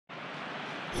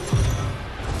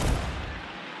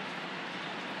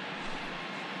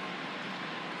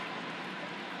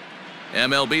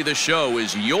MLB The Show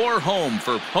is your home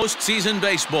for postseason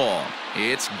baseball.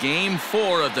 It's Game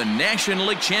 4 of the National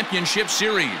League Championship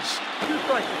Series. 2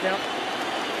 strikes to count.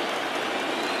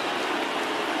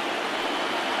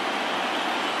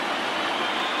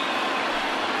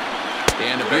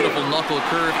 And a beautiful knuckle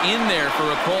curve in there for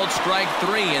a called strike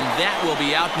 3, and that will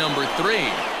be out number 3.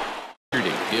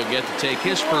 He'll get to take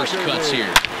his first cuts here.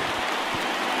 Line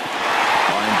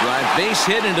drive base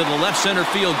hit into the left center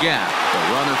field gap. The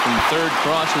runner from third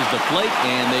crosses the plate,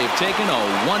 and they've taken a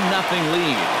 1-0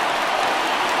 lead.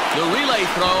 The relay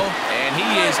throw, and he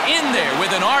is in there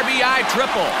with an RBI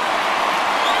triple.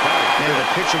 And the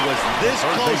pitcher was this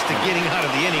close to getting out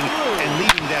of the inning and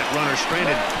leaving that runner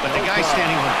stranded, but the guy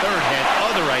standing on third had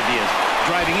other ideas,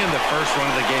 driving in the first run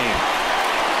of the game.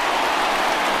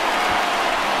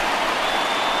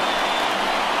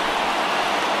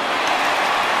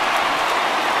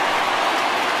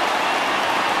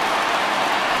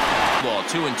 Ball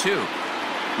 2-2.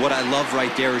 What I love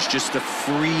right there is just the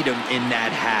freedom in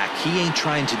that hack. He ain't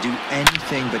trying to do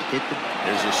anything but hit the...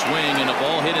 There's a swing and a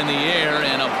ball hit in the air,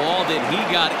 and a ball that he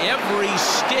got every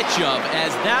stitch of,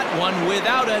 as that one,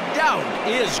 without a doubt,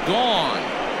 is gone.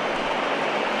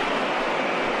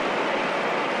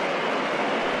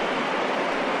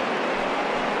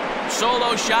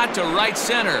 Solo shot to right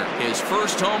center. His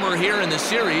first homer here in the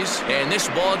series, and this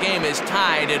ball game is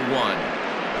tied at 1.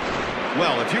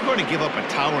 Well, if you're going to give up a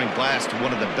towering blast to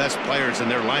one of the best players in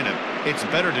their lineup, it's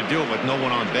better to do it with no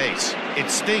one on base. It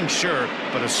stings, sure,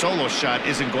 but a solo shot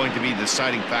isn't going to be the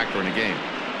deciding factor in a game.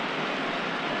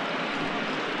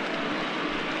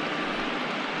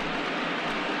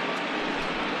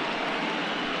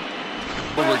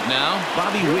 Forward now,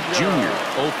 Bobby Witt Jr.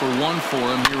 0 for 1 for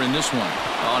him here in this one.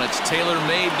 On it's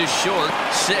tailor-made to short.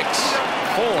 6,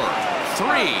 4,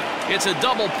 3. It's a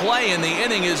double play, and the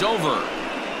inning is over.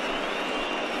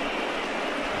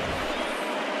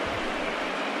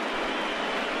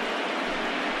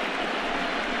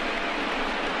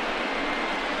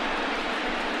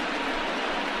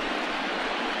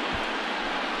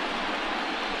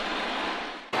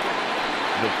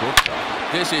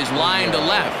 This is line to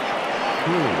left.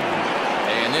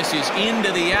 And this is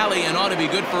into the alley and ought to be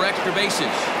good for extra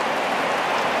bases.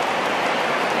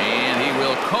 And he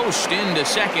will coast into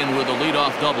second with a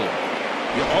leadoff double.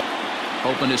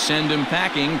 Hoping to send him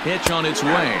packing. Pitch on its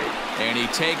way. And he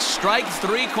takes strike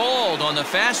 3 called on the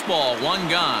fastball. 1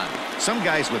 gone. Some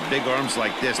guys with big arms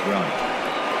like this, bro.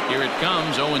 Here it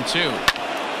comes, 0-2.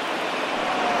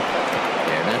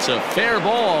 And that's a fair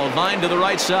ball, line to the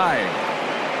right side.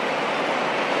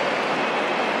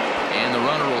 And the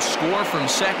runner will score from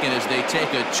second as they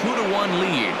take a 2-1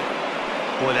 lead.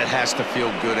 Boy, that has to feel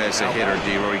good as a hitter,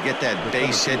 D-Roy. You get that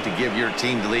base hit to give your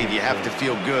team the lead. You have to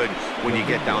feel good when you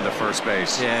get down to first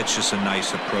base. Yeah, it's just a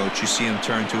nice approach. You see him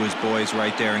turn to his boys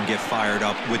right there and get fired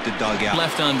up with the dugout.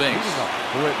 Left on base.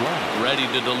 Ready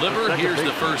to deliver. Here's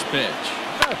the first pitch.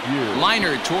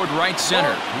 Liner toward right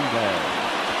center.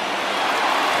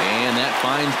 And that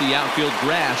finds the outfield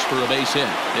grass for a base hit.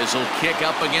 This will kick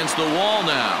up against the wall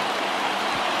now.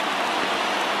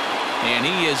 And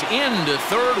he is into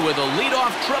third with a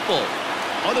leadoff triple.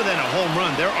 Other than a home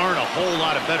run, there aren't a whole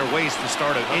lot of better ways to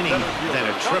start an inning than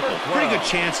a triple. Pretty good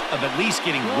chance of at least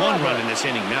getting 1 run in this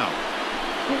inning now.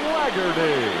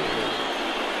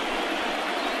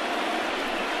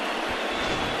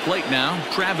 Plate now,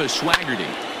 Travis Swaggerty.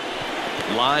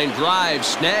 Line drive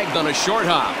snagged on a short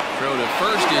hop. Throw to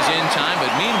first is in time, but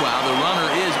meanwhile the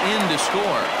runner is in to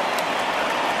score.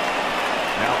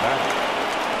 Now back.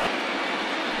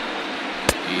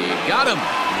 He got him.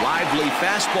 Lively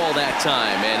fastball that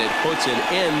time, and it puts an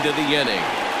end to the inning.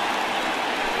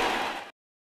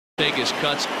 Take his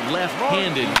cuts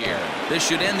left-handed here. This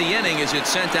should end the inning as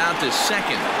it's sent out to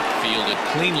second. Fielded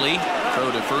cleanly. Throw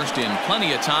to first in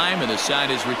plenty of time, and the side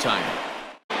is retired.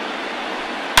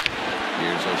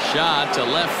 Here's a shot to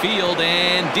left field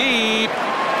and deep.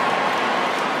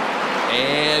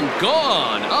 And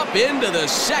gone up into the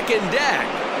second deck.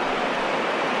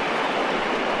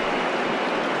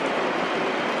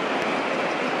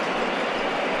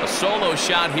 A solo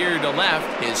shot here to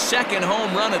left. His second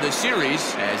home run of the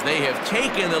series. As they have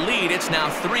taken the lead, it's now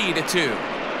 3-2.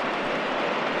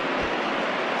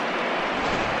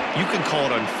 You can call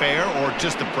it unfair or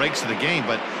just the breaks of the game,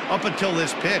 but up until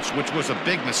this pitch, which was a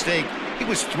big mistake, he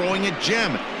was throwing a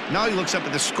gem. Now he looks up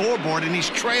at the scoreboard and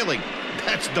he's trailing.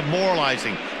 That's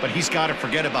demoralizing, but he's got to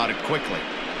forget about it quickly.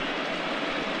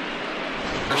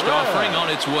 First offering on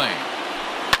its way.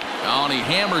 Oh, and he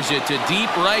hammers it to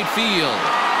deep right field.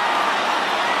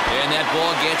 And that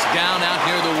ball gets down out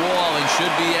near the wall and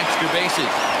should be extra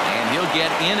bases. And he'll get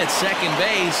in at second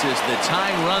base as the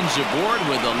tying runs aboard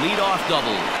with a leadoff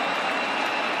double.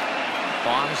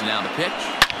 Pause, now the pitch.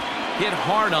 Hit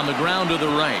hard on the ground to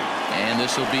the right. And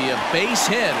this will be a base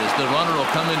hit as the runner will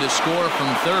come in to score from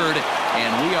third.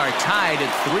 And we are tied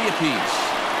at 3 apiece.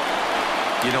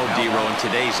 You know, D-Row, in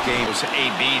today's game, those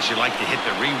ABs you like to hit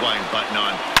the rewind button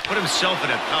on. Put himself in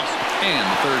a tough. And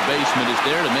the third baseman is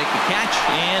there to make the catch,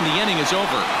 and the inning is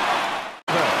over.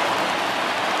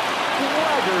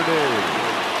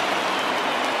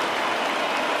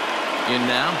 In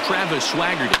now, Travis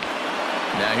Swaggerty.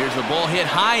 Now here's the ball hit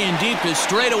high and deep to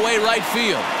straightaway right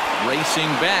field.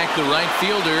 Racing back, the right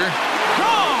fielder.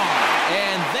 Gone!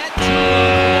 And that...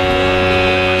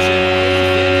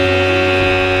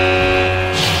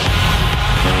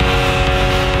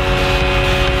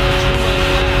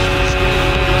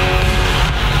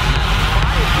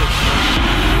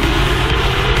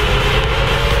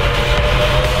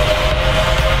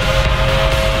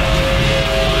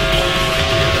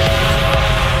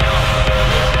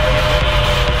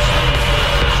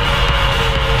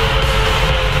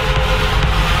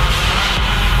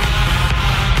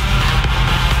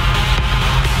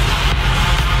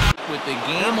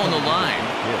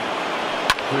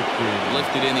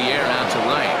 lifted in the air out to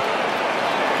right.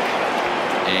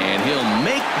 And he'll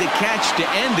make the catch to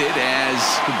end it as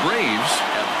the Braves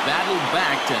have battled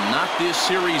back to knock this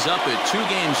series up at 2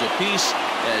 games apiece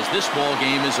as this ball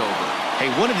game is over. Hey,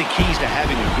 one of the keys to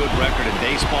having a good record in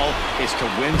baseball is to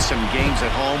win some games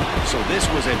at home. So this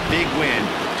was a big win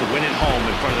to win at home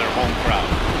in front of their home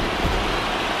crowd.